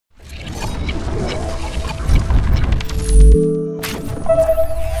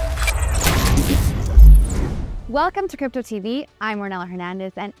Welcome to Crypto TV. I'm Ornella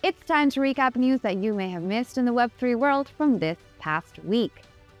Hernandez, and it's time to recap news that you may have missed in the Web3 world from this past week.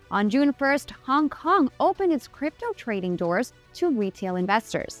 On June 1st, Hong Kong opened its crypto trading doors to retail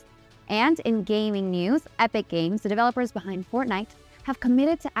investors. And in gaming news, Epic Games, the developers behind FORTNITE, have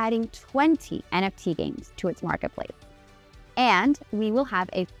committed to adding 20 NFT games to its marketplace. And we will have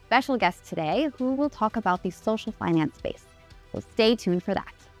a special guest today who will talk about the social finance space. So stay tuned for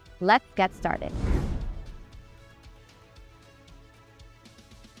that. Let's get started.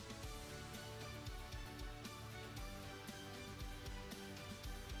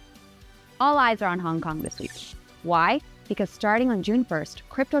 All eyes are on Hong Kong this week. Why? Because starting on June 1st,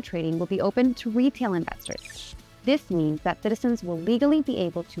 crypto trading will be open to retail investors. This means that citizens will legally be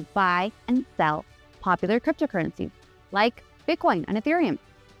able to buy and sell popular cryptocurrencies like Bitcoin and Ethereum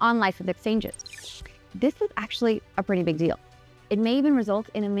on licensed exchanges. This is actually a pretty big deal. It may even result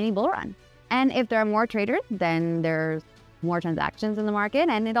in a mini bull run. And if there are more traders, then there's more transactions in the market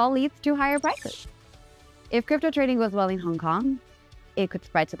and it all leads to higher prices. If crypto trading goes well in Hong Kong, it could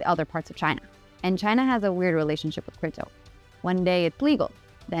spread to the other parts of China. And China has a weird relationship with crypto. One day it's legal,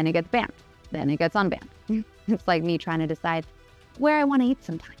 then it gets banned, then it gets unbanned. It's like me trying to decide where I want to eat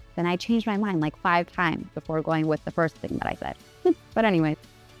sometime. Then I change my mind like 5 times before going with the first thing that I said. But anyways,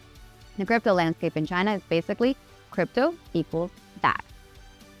 the crypto landscape in China is basically crypto equals bad.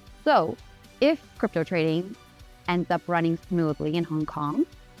 So if crypto trading ends up running smoothly in Hong Kong,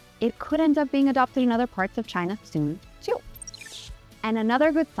 it could end up being adopted in other parts of China soon too. And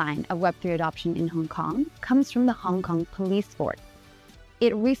another good sign of Web3 adoption in Hong Kong comes from the Hong Kong police force.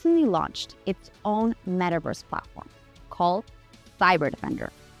 It recently launched its own metaverse platform called Cyber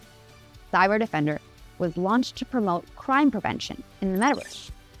Defender. Cyber Defender was launched to promote crime prevention in the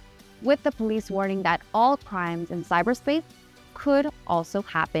metaverse, with the police warning that all crimes in cyberspace could also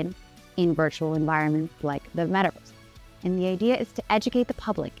happen in virtual environments like the metaverse. And the idea is to educate the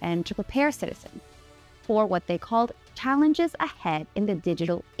public and to prepare citizens for what they called challenges ahead in the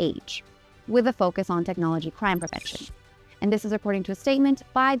digital age, with a focus on technology crime prevention. And this is according to a statement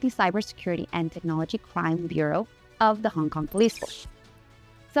by the Cybersecurity and Technology Crime Bureau of the Hong Kong Police Force.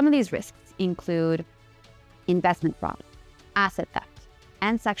 Some of these risks include investment fraud, asset theft,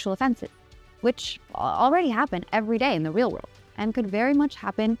 and sexual offenses, which already happen every day in the real world and could very much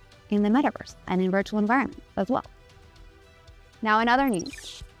happen in the metaverse and in virtual environments as well. Now, in other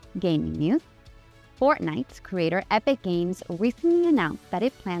news, gaming news, FORTNITE's creator Epic Games recently announced that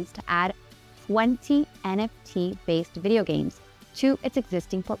it plans to add 20 NFT-based video games to its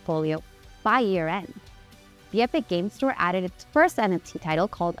existing portfolio by year-end. The Epic Games Store added its first NFT title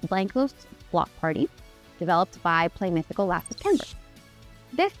called Blanco's Block Party, developed by Play Mythical last September.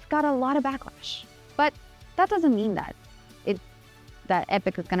 This got a lot of backlash, but that doesn't mean that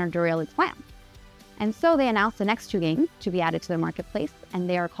Epic is going to derail its plan. And so they announced the next 2 games to be added to the marketplace, and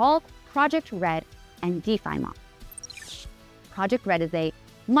they are called Project Red and DeFi Mob. Project Red is a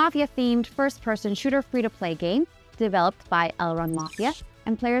mafia-themed first-person shooter free-to-play game developed by Elrond Mafia,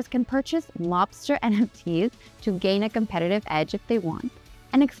 and players can purchase mobster NFTs to gain a competitive edge if they want,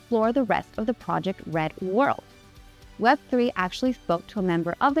 and explore the rest of the Project Red world. Web3 actually spoke to a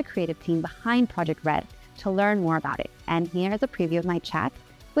member of the creative team behind Project Red to learn more about it, and here's a preview of my chat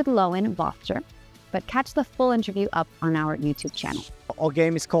with Lowen Voster, but catch the full interview up on our YouTube channel. Our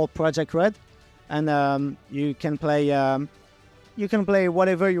game is called Project Red, and you can play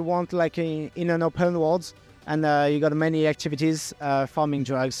whatever you want, like in an open world, and you got many activities: farming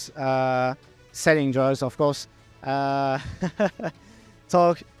drugs, selling drugs, of course,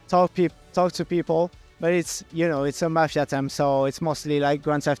 talk to people. But it's it's a mafia time, so it's mostly like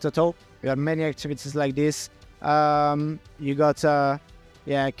Grand Theft Auto. You got many activities like this. You got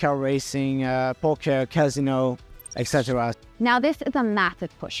car racing, poker, casino, etc. Now, this is a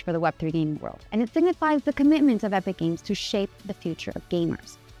massive push for the Web3 gaming world, and it signifies the commitment of Epic Games to shape the future of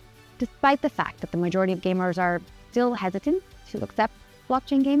gamers. Despite the fact that the majority of gamers are still hesitant to accept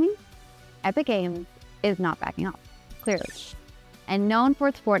blockchain gaming, Epic Games is not backing off, clearly. And known for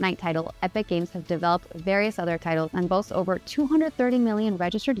its FORTNITE title, Epic Games has developed various other titles and boasts over 230 million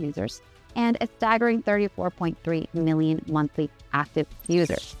registered users and a staggering 34.3 million monthly active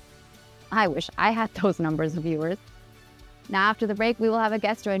users. I wish I had those numbers of viewers. Now, after the break, we will have a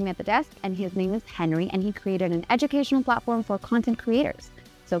guest join me at the desk, and his name is Henry, and he created an educational platform for content creators.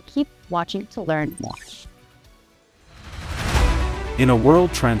 So keep watching to learn more. In a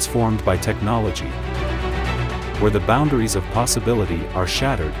world transformed by technology, where the boundaries of possibility are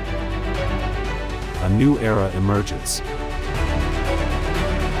shattered, a new era emerges.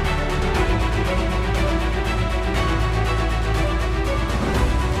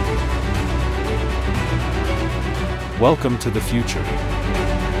 Welcome to the future.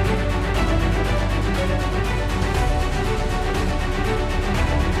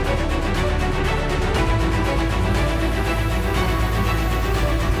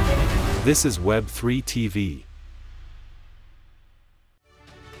 This is Web3 TV.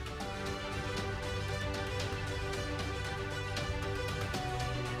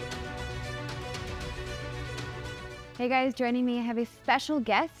 Hey guys, joining me, I have a special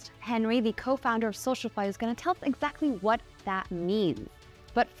guest, Henri, the co-founder of SocialFi, who's going to tell us exactly what that means.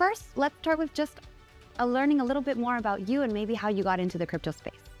 But first, let's start with just learning a little bit more about you and maybe how you got into the crypto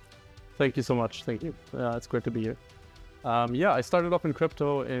space. Thank you so much. Thank you. It's great to be here. Yeah, I started off in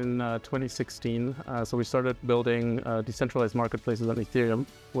crypto in 2016. So we started building decentralized marketplaces on Ethereum,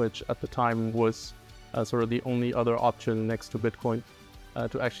 which at the time was sort of the only other option next to Bitcoin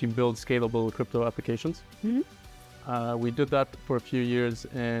to actually build scalable crypto applications. Mm-hmm. We did that for a few years,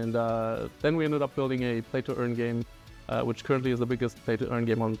 and then we ended up building a play-to-earn game, which currently is the biggest play-to-earn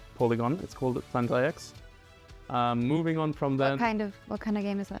game on Polygon. It's called PlanetIX. Moving on from then, What kind of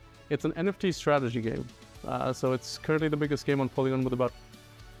game is that? it's an NFT strategy game. So it's currently the biggest game on Polygon with about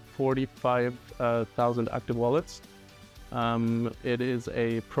 45,000 active wallets. It is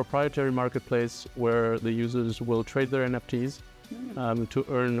a proprietary marketplace where the users will trade their NFTs to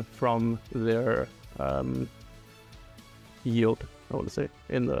earn from their yield, I want to say,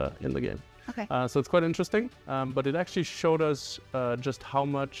 in the game. Okay. So it's quite interesting, but it actually showed us just how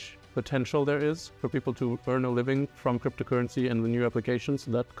much potential there is for people to earn a living from cryptocurrency and the new applications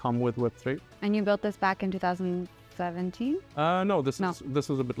that come with Web3. And you built this back in 2017? No, this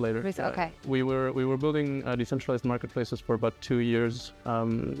is a bit later. Okay. We were building decentralized marketplaces for about 2 years.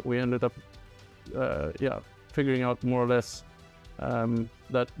 We ended up, figuring out more or less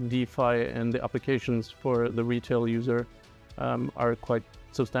that DeFi and the applications for the retail user are quite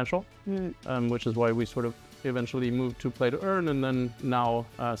substantial, which is why we sort of eventually moved to play to earn, and then now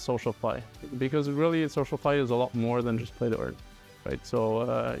SocialFi, because really SocialFi is a lot more than just play to earn, right?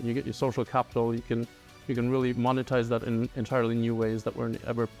 So you get your social capital, you can really monetize that in entirely new ways that weren't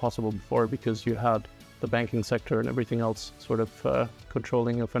ever possible before, because you had the banking sector and everything else sort of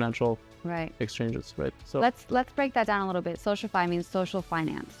controlling your financial exchanges, right? So let's break that down a little bit. SocialFi means social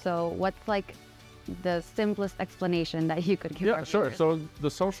finance. So what's like the simplest explanation that you could give? Yeah, sure. So the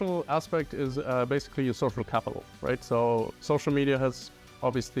social aspect is basically your social capital, right? So social media has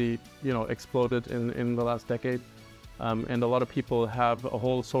obviously, exploded in the last decade. And a lot of people have a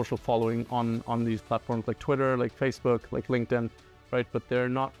whole social following on these platforms like Twitter, like Facebook, like LinkedIn, right? But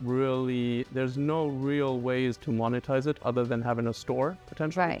there's no real ways to monetize it other than having a store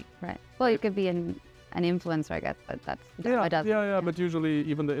potentially. Right. Well, you could be an influencer, I guess, but that's but usually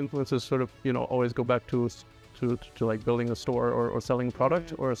even the influencers sort of, always go back to like building a store or selling a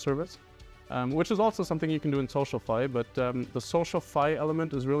product or a service, which is also something you can do in SocialFi. But the SocialFi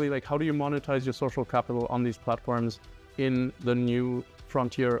element is really like, how do you monetize your social capital on these platforms in the new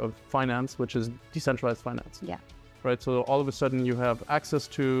frontier of finance, which is decentralized finance? Yeah. Right. So all of a sudden you have access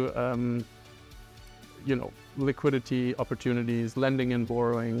to, liquidity opportunities, lending and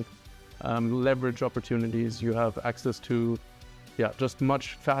borrowing, leverage opportunities. You have access to, just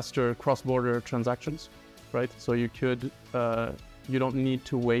much faster cross-border transactions, right? So you could, you don't need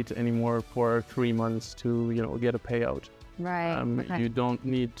to wait anymore for 3 months to, get a payout. Right. You don't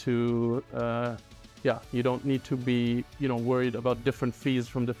need to, you don't need to be, worried about different fees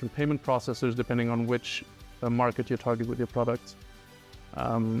from different payment processors depending on which market you target with your products.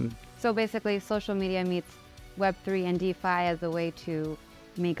 So basically, social media meets Web3 and DeFi as a way to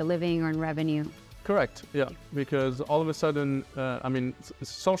make a living, earn revenue. Correct. Yeah, because all of a sudden,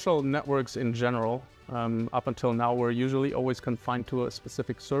 social networks in general, up until now, were usually always confined to a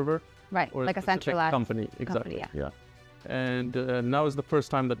specific server, right? Or like a centralized company. Exactly. Yeah. And now is the first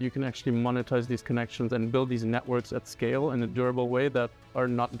time that you can actually monetize these connections and build these networks at scale in a durable way that are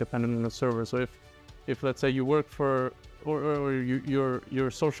not dependent on a server. So if let's say you work for, or your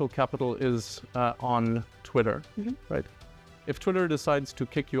social capital is on Twitter, right? If Twitter decides to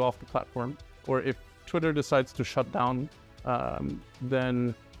kick you off the platform, or if Twitter decides to shut down,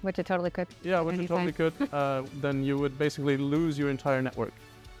 then... Which it totally could. Yeah, which it totally could. Then you would basically lose your entire network.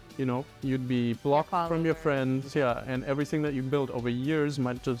 You'd be blocked from your friends, and everything that you built over years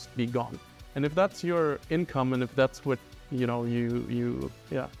might just be gone. And if that's your income, and if that's what,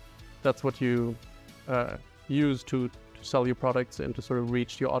 that's what you use to sell your products and to sort of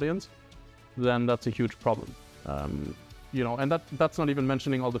reach your audience, then that's a huge problem. And that's not even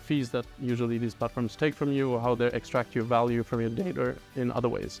mentioning all the fees that usually these platforms take from you, or how they extract your value from your data in other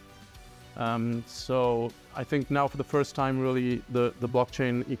ways. So I think now for the first time, really, the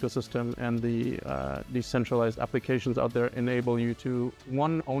blockchain ecosystem and the decentralized applications out there enable you to,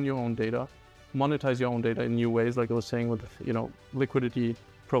 one, own your own data, monetize your own data in new ways, like I was saying, with liquidity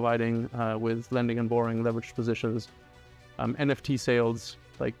providing, with lending and borrowing, leveraged positions, NFT sales,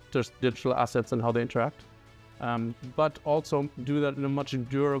 like just digital assets and how they interact, but also do that in a much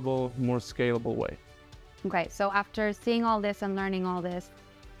durable, more scalable way. Okay, so after seeing all this and learning all this,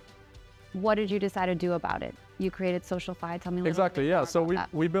 what did you decide to do about it? You created SocialFi. Tell me a little Exactly, bit yeah. more So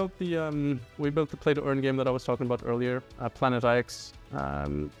about we built the play to earn game that I was talking about earlier,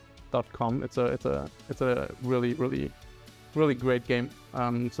 planetix.com. It's a really great game.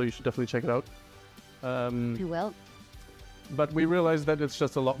 So you should definitely check it out. I will. But we realized that it's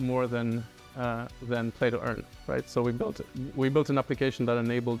just a lot more than play to earn, right? So we built an application that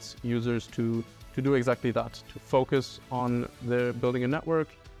enables users to do exactly that, to focus on their building a network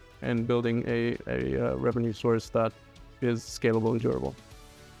and building a revenue source that is scalable and durable.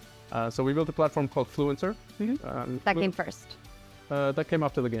 So we built a platform called Fluencer. That came first. That came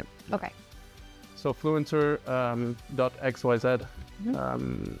after the game. Okay. So Fluencer.xyz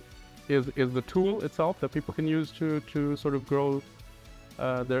is the tool itself that people can use to sort of grow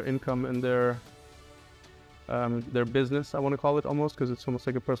their income and their business, I want to call it, almost, because it's almost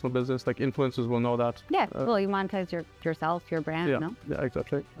like a personal business. Like influencers will know that. Yeah, well, you monetize yourself, your brand, yeah, no? Yeah,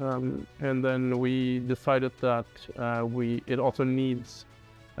 exactly. And then we decided that it also needs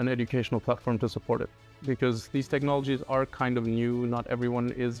an educational platform to support it, because these technologies are kind of new. Not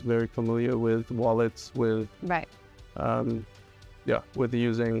everyone is very familiar with wallets, with right. With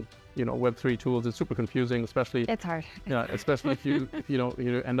using Web3 tools. It's super confusing, especially it's hard. Yeah, especially if you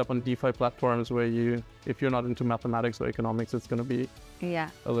end up on DeFi platforms where if you're not into mathematics or economics, it's going to be a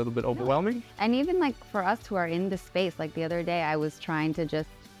little bit overwhelming. No. And even like for us who are in the space, like the other day I was trying to just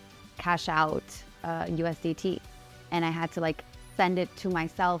cash out USDT, and I had to like send it to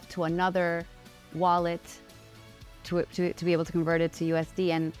myself to another wallet to be able to convert it to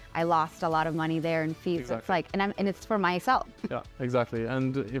USD, and I lost a lot of money there in fees. Exactly. So it's like, and it's for myself. Yeah, exactly.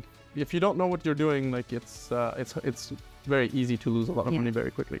 And if you don't know what you're doing, like it's very easy to lose a lot of money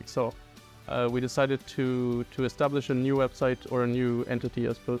very quickly. So we decided to establish a new website, or a new entity,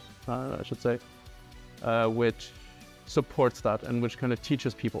 I suppose I should say, which supports that and which kind of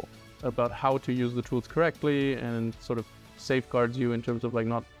teaches people about how to use the tools correctly, and sort of safeguards you in terms of like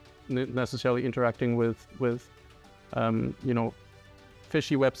not necessarily interacting with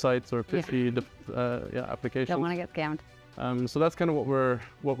fishy websites or fishy applications. Don't want to get scammed. So that's kind of what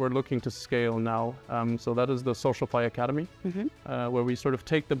we're looking to scale now. So that is the SocialFi Academy, where we sort of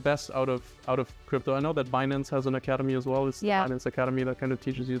take the best out of crypto. I know that Binance has an academy as well. It's the Binance Academy that kind of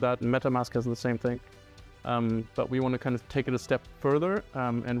teaches you that. And MetaMask has the same thing. But we want to kind of take it a step further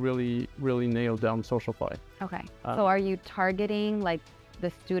and really nail down SocialFi. Okay. So are you targeting like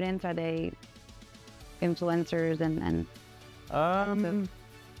the students? Are they influencers and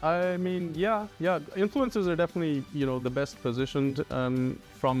I mean, yeah. Influencers are definitely, the best positioned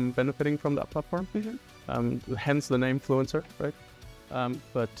from benefiting from that platform. Hence the name Fluencer, right?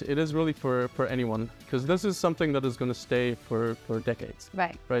 But it is really for anyone, because this is something that is going to stay for decades.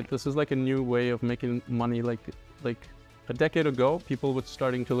 Right. This is like a new way of making money. Like a decade ago, people were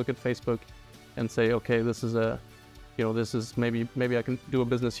starting to look at Facebook and say, okay, this is maybe I can do a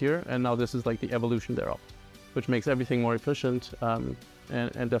business here, and now this is like the evolution thereof, which makes everything more efficient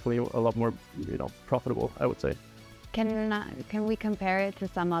and definitely a lot more profitable, I would say. Can we compare it to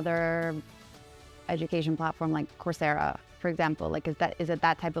some other education platform like Coursera, for example? Like is it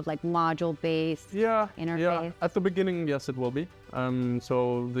that type of like module-based interface? Yeah. At the beginning, yes, it will be.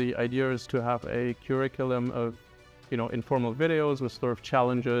 So the idea is to have a curriculum of informal videos with sort of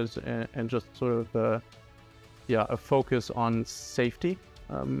challenges and just sort of a focus on safety.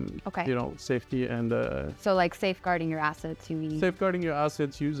 Safety and so like safeguarding your assets, you mean? Safeguarding your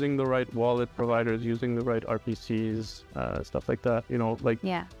assets, using the right wallet providers, using the right RPCs, stuff like that.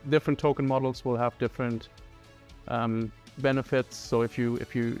 Different token models will have different benefits. So if you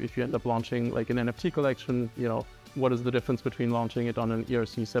end up launching like an NFT collection, what is the difference between launching it on an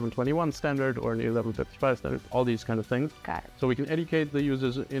ERC 721 standard or an 1155 standard? All these kind of things. Got it. So we can educate the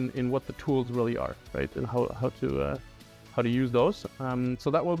users in what the tools really are, right, and how to use those.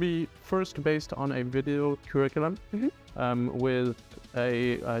 So that will be first based on a video curriculum with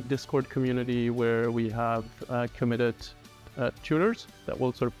a Discord community where we have committed tutors that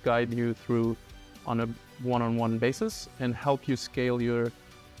will sort of guide you through on a one-on-one basis and help you scale your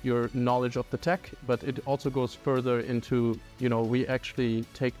knowledge of the tech. But it also goes further into, we actually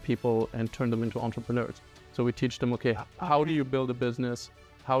take people and turn them into entrepreneurs. So we teach them, okay, how do you build a business?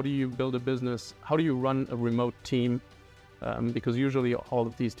 how do you build a business? How do you run a remote team? Because usually all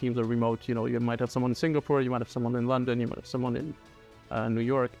of these teams are remote. You know, you might have someone in Singapore, you might have someone in London, you might have someone in New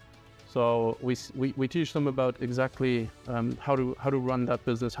York. So we teach them about exactly how to run that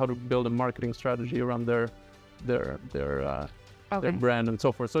business, how to build a marketing strategy around their brand and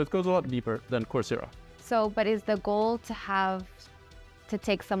so forth. So it goes a lot deeper than Coursera. So, but is the goal to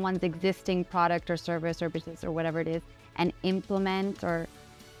take someone's existing product or service or business or whatever it is and implement or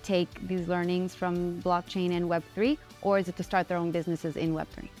take these learnings from blockchain and Web3, or is it to start their own businesses in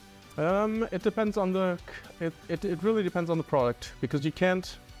Web3? It depends on it really depends on the product, because you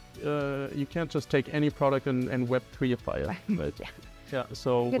can't just take any product and Web3ify it. Right? Yeah.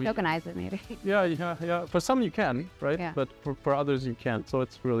 So you could tokenize it maybe. Yeah. For some you can, right? Yeah. But for others you can't. So it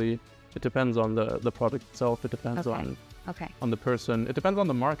depends on the product itself. It depends on the person. It depends on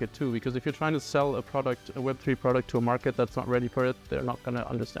the market too, because if you're trying to sell a Web3 product to a market that's not ready for it, they're not going to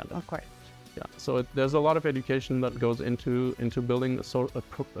understand it. Of course. Yeah. So there's a lot of education that goes into building a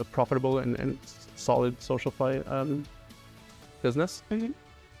profitable and solid SocialFi business. Mm-hmm.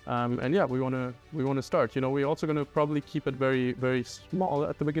 And yeah, we want to start. You know, we're also going to probably keep it very, very small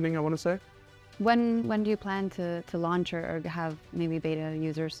at the beginning, I want to say. When do you plan to launch or have maybe beta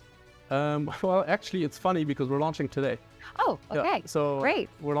users? Well, actually, it's funny because we're launching today. Oh, okay. Yeah, so great.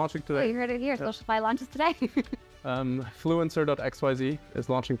 We're launching today. Oh, you heard it here. Yeah. SocialFi launches today. Fluencer.xyz is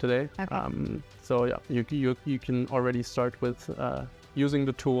launching today. Okay. So yeah, you can already start with using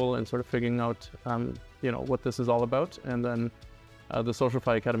the tool and sort of figuring out what this is all about, and then the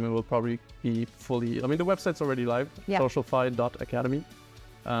SocialFi Academy will probably be fully. I mean, the website's already live. Yeah. SocialFi.academy.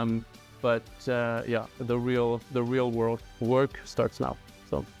 But yeah, the real world work starts now.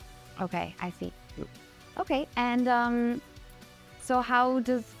 So. Okay, I see. Yep. Okay, and so how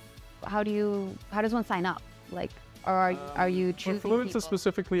does one sign up? Like, or are you choosing? For Fluencer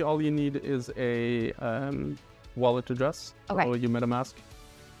specifically, all you need is a wallet address. Okay. Or your MetaMask.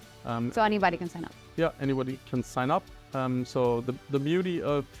 So anybody can sign up. Yeah, anybody can sign up. So the beauty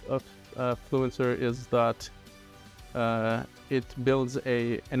of Fluencer is that it builds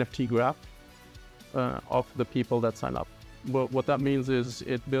a NFT graph of the people that sign up. What that means is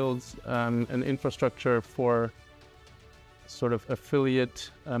it builds an infrastructure for sort of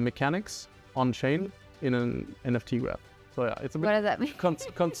affiliate mechanics on chain in an NFT graph. So yeah, it's a bit. What does that mean?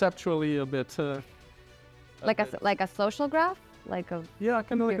 Conceptually a bit. Like a social graph, kind of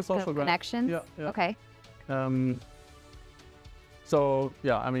like a social graph. Connections. Yeah. Okay. So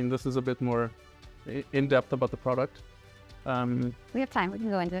yeah, I mean, this is a bit more in depth about the product. We have time. We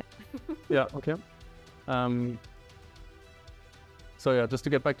can go into it. Yeah. Okay. So yeah, just to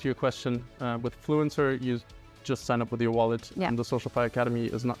get back to your question, with Fluencer, you just sign up with your wallet, and the SocialFi Academy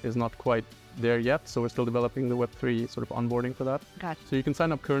is not quite there yet. So we're still developing the Web3 sort of onboarding for that. Gotcha. So you can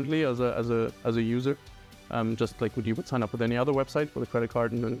sign up currently as a user, just like you would sign up with any other website with a credit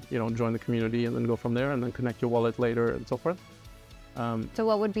card, and then join the community and then go from there, and then connect your wallet later and so forth. So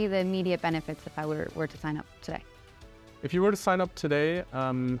what would be the immediate benefits if I were to sign up today? If you were to sign up today,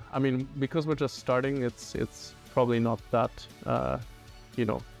 I mean, because we're just starting, it's probably not that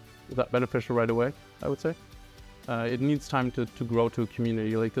that beneficial right away, I would say. It needs time to grow to a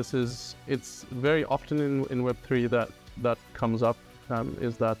community. Like it's very often in Web3 that comes up,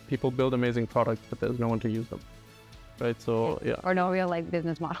 is that people build amazing products, but there's no one to use them, right? So yeah. Or no real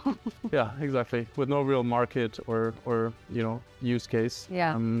business model. Yeah, exactly. With no real market or use case.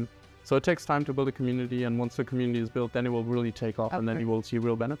 Yeah. So it takes time to build a community, and once the community is built, then it will really take off, and then you will see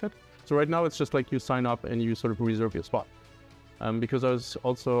real benefit. So right now it's just like you sign up and you sort of reserve your spot. Because I was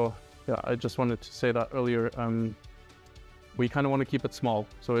also, I just wanted to say that earlier, we kind of want to keep it small.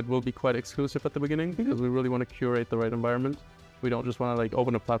 So it will be quite exclusive at the beginning, because we really want to curate the right environment. We don't just want to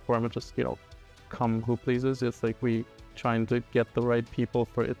open a platform and just, come who pleases. It's like we trying to get the right people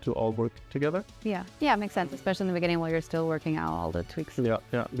for it to all work together. Yeah, it makes sense, especially in the beginning while you're still working out all the tweaks. Yeah,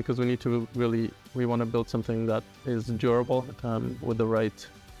 because we need to we want to build something that is durable, with the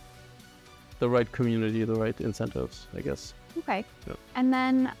right community, the right incentives, I guess. Okay. Yeah. And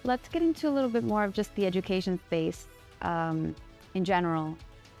then let's get into a little bit more of just the education space in general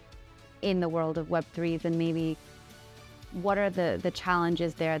in the world of Web3s, and maybe what are the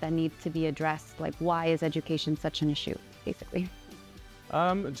challenges there that need to be addressed? Like, why is education such an issue, basically?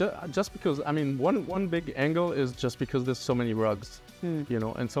 Just because, I mean, one big angle is just because there's so many rugs,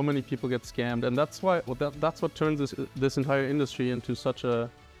 and so many people get scammed, and that's why that's what turns this entire industry into such a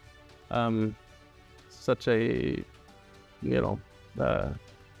I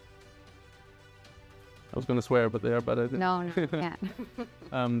was going to swear, but I didn't. No, you can't.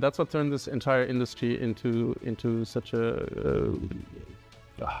 That's what turned this entire industry into such a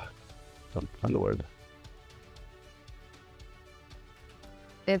Don't find the word.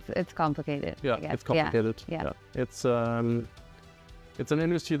 It's complicated. Yeah, it's complicated. Yeah. It's an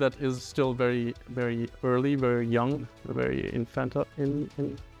industry that is still very, very early, very young, very infantile.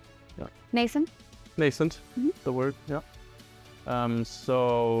 Nascent. Nascent, the word. Yeah.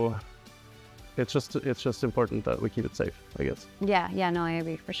 So it's just important that we keep it safe, I guess. Yeah. No, I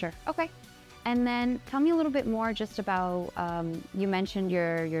agree for sure. Okay. And then tell me a little bit more just about, you mentioned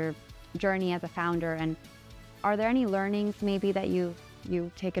your journey as a founder, and are there any learnings maybe that you've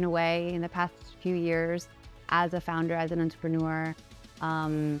taken away in the past few years as a founder, as an entrepreneur,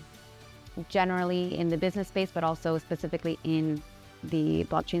 generally in the business space, but also specifically in the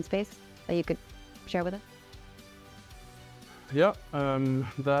blockchain space that you could share with us? Yeah, I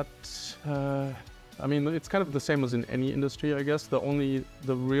mean, it's kind of the same as in any industry, I guess. The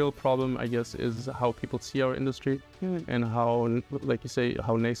real problem, I guess, is how people see our industry and how, like you say,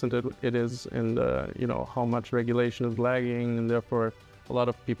 how nascent it is, and how much regulation is lagging, and therefore a lot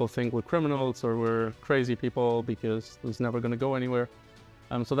of people think we're criminals or we're crazy people because it's never going to go anywhere.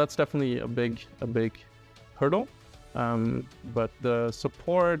 So that's definitely a big hurdle. But the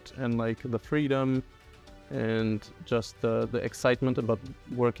support and like the freedom and just the excitement about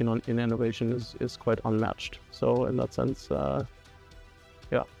working in innovation is quite unmatched. So in that sense, I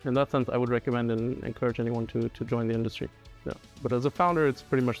would recommend and encourage anyone to join the industry. Yeah. But as a founder, it's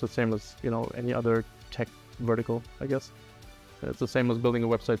pretty much the same as any other tech vertical, I guess. It's the same as building a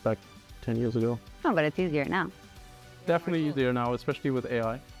website back 10 years ago. Oh, but it's easier now. Definitely easier now, especially with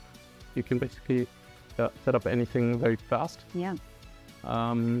AI. You can basically set up anything very fast. Yeah.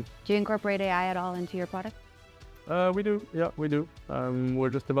 Do you incorporate AI at all into your product? We do. Yeah, we do.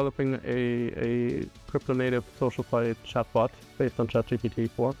 We're just developing a crypto-native social-fi chatbot based on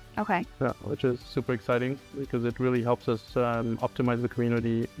ChatGPT-4. Okay. Yeah, which is super exciting because it really helps us optimize the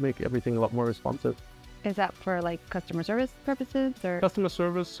community, make everything a lot more responsive. Is that for like customer service purposes or? Customer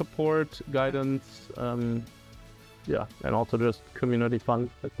service, support, guidance, and also just community fun,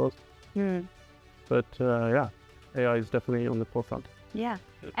 I suppose. But AI is definitely on the forefront. Yeah.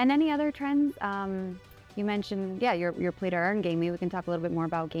 And any other trends? You mentioned, your play to earn game. Maybe we can talk a little bit more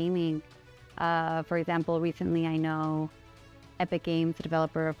about gaming. For example, recently I know Epic Games, the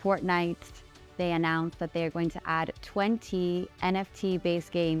developer of FORTNITE, they announced that they are going to add 20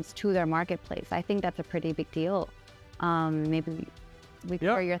 NFT-based games to their marketplace. I think that's a pretty big deal. Maybe we can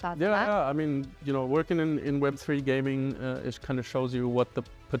hear your thoughts on that. Yeah, I mean, working in Web3 gaming kind of shows you what the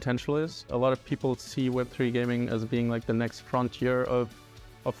potential is. A lot of people see Web3 gaming as being like the next frontier of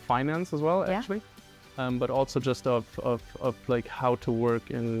finance as well, actually. But also just of like how to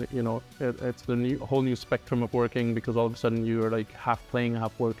work in, it's the whole new spectrum of working, because all of a sudden you're like half playing,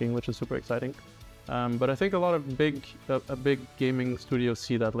 half working, which is super exciting. But I think a lot of big gaming studios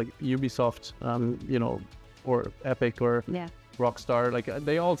see that, like Ubisoft, or Epic or Rockstar, like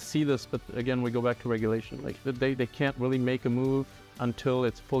they all see this, but again, we go back to regulation. Like they can't really make a move until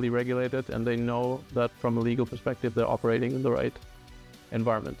it's fully regulated, and they know that from a legal perspective, they're operating in the right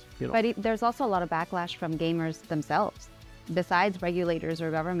environment. But there's also a lot of backlash from gamers themselves. Besides regulators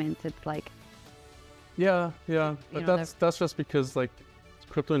or governments, it's like... Yeah. But that's just because like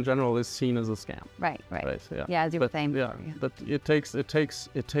crypto in general is seen as a scam. Right. Yeah. Yeah, as you were saying. Yeah, but it takes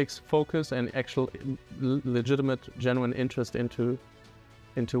focus and actual legitimate, genuine interest into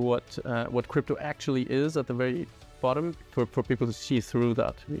what crypto actually is at the very bottom for people to see through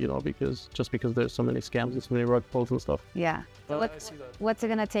that, because there's so many scams and so many rug pulls and stuff. Yeah. So what's it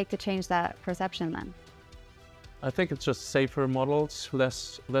going to take to change that perception then? I think it's just safer models,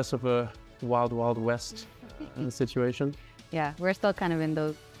 less of a wild west situation. Yeah, we're still kind of in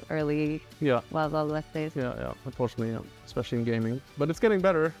those early wild west days. Yeah, unfortunately, especially in gaming. But it's getting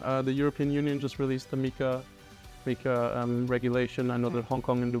better. The European Union just released the MiCA regulation. I know that Hong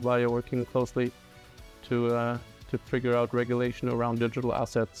Kong and Dubai are working closely to figure out regulation around digital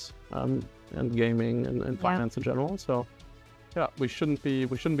assets and gaming and finance in general. So we shouldn't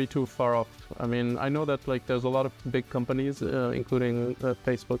be too far off. I mean, I know that like there's a lot of big companies, including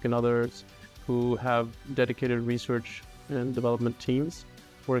Facebook and others, who have dedicated research and development teams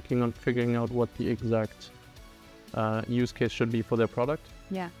working on figuring out what the exact use case should be for their product.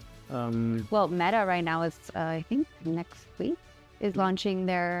 Yeah. Well, Meta right now is, I think next week, is launching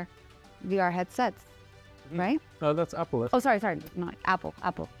their VR headsets, right? That's Apple. Oh, sorry, no, Apple.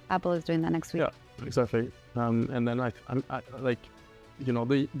 Apple is doing that next week. Yeah, exactly. And then I like,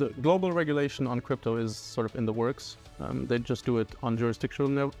 the global regulation on crypto is sort of in the works. They just do it on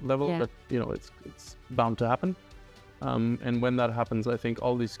jurisdictional level, but it's bound to happen. And when that happens, I think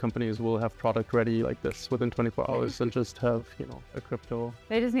all these companies will have product ready like this within 24 hours and just have, a crypto.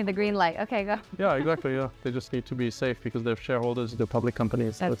 They just need the green light. Okay, go. Yeah, exactly. Yeah, they just need to be safe because they're shareholders, they're public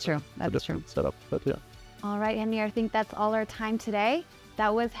companies. That's true. That's true. Setup, but yeah. All right, Henri, I think that's all our time today.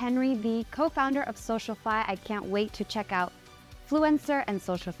 That was Henri, the co-founder of SocialFi. I can't wait to check out Fluencer and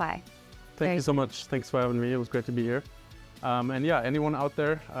SocialFi. Thank you so much. Thanks for having me. It was great to be here. And yeah, anyone out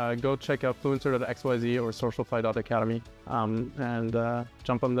there, go check out fluencer.xyz or socialfi.academy and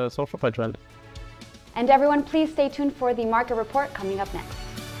jump on the SocialFi trend. And everyone, please stay tuned for the market report coming up next.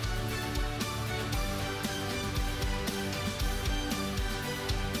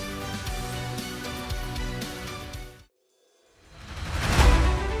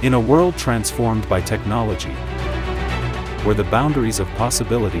 In a world transformed by technology, where the boundaries of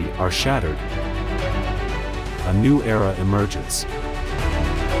possibility are shattered, a new era emerges.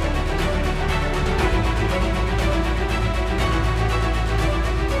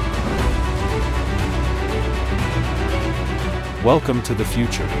 Welcome to the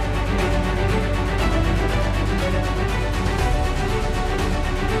future.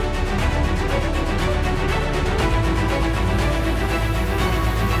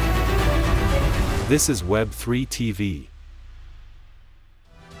 This is Web3 TV.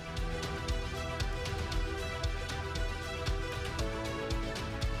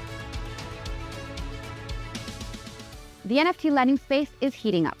 The NFT lending space is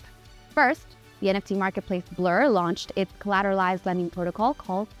heating up. First, the NFT marketplace Blur launched its collateralized lending protocol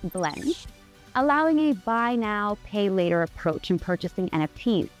called Blend, allowing a buy now, pay later approach in purchasing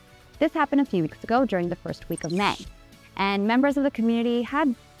NFTs. This happened a few weeks ago during the first week of May, and members of the community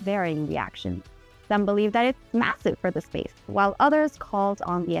had varying reactions. Some believe that it's massive for the space, while others called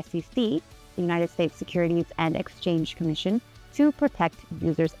on the SEC, the United States Securities and Exchange Commission, to protect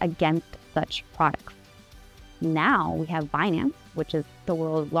users against such products. Now we have Binance, which is the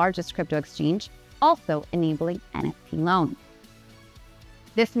world's largest crypto exchange, also enabling NFT loans.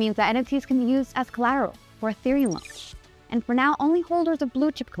 This means that NFTs can be used as collateral for Ethereum loans. And for now, only holders of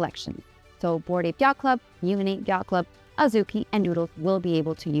blue chip collections, so Bored Ape Yacht Club, Unite Yacht Club, Azuki, and Doodles will be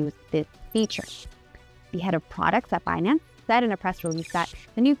able to use this feature. The head of products at Binance said in a press release that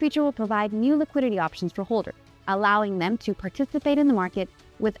the new feature will provide new liquidity options for holders, allowing them to participate in the market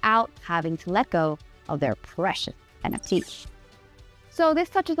without having to let go of their precious NFTs. So this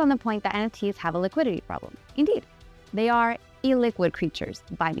touches on the point that NFTs have a liquidity problem. Indeed, they are illiquid creatures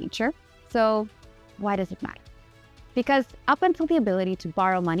by nature. So why does it matter? Because up until the ability to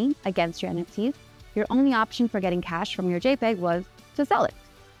borrow money against your NFTs, your only option for getting cash from your JPEG was to sell it.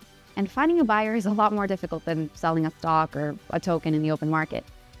 And finding a buyer is a lot more difficult than selling a stock or a token in the open market.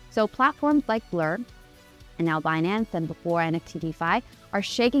 So platforms like Blur, and now Binance and before NFT DeFi, are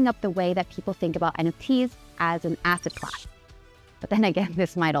shaking up the way that people think about NFTs as an asset class. But then again,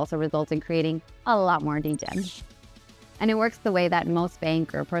 this might also result in creating a lot more degens. And it works the way that most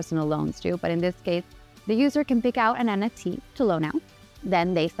bank or personal loans do, but in this case, the user can pick out an NFT to loan out.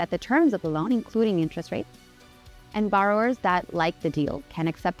 Then they set the terms of the loan, including interest rates. And borrowers that like the deal can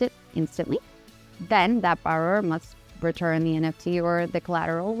accept it instantly. Then that borrower must return the NFT or the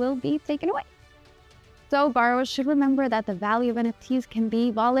collateral will be taken away. So borrowers should remember that the value of NFTs can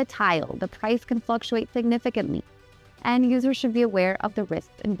be volatile. The price can fluctuate significantly. And users should be aware of the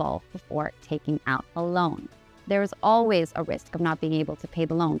risks involved before taking out a loan. There is always a risk of not being able to pay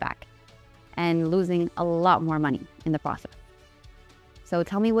the loan back and losing a lot more money in the process. So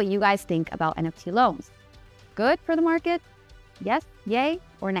tell me what you guys think about NFT loans. Good for the market? Yes, yay,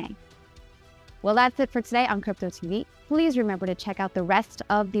 or nay? Well, that's it for today on Crypto TV. Please remember to check out the rest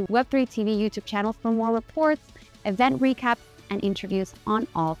of the Web3 TV YouTube channel for more reports, event recaps, and interviews on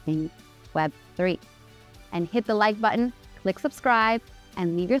all things Web3. And hit the like button, click subscribe,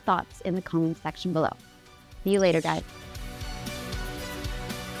 and leave your thoughts in the comment section below. See you later, guys.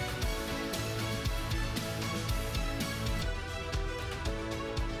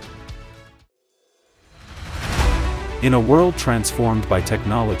 In a world transformed by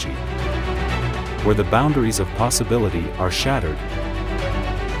technology, where the boundaries of possibility are shattered,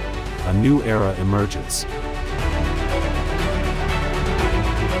 a new era emerges.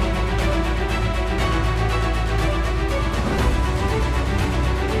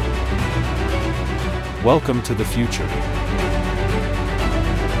 Welcome to the future.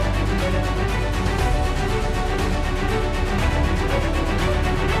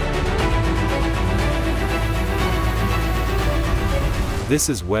 This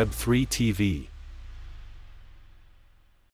is Web3 TV.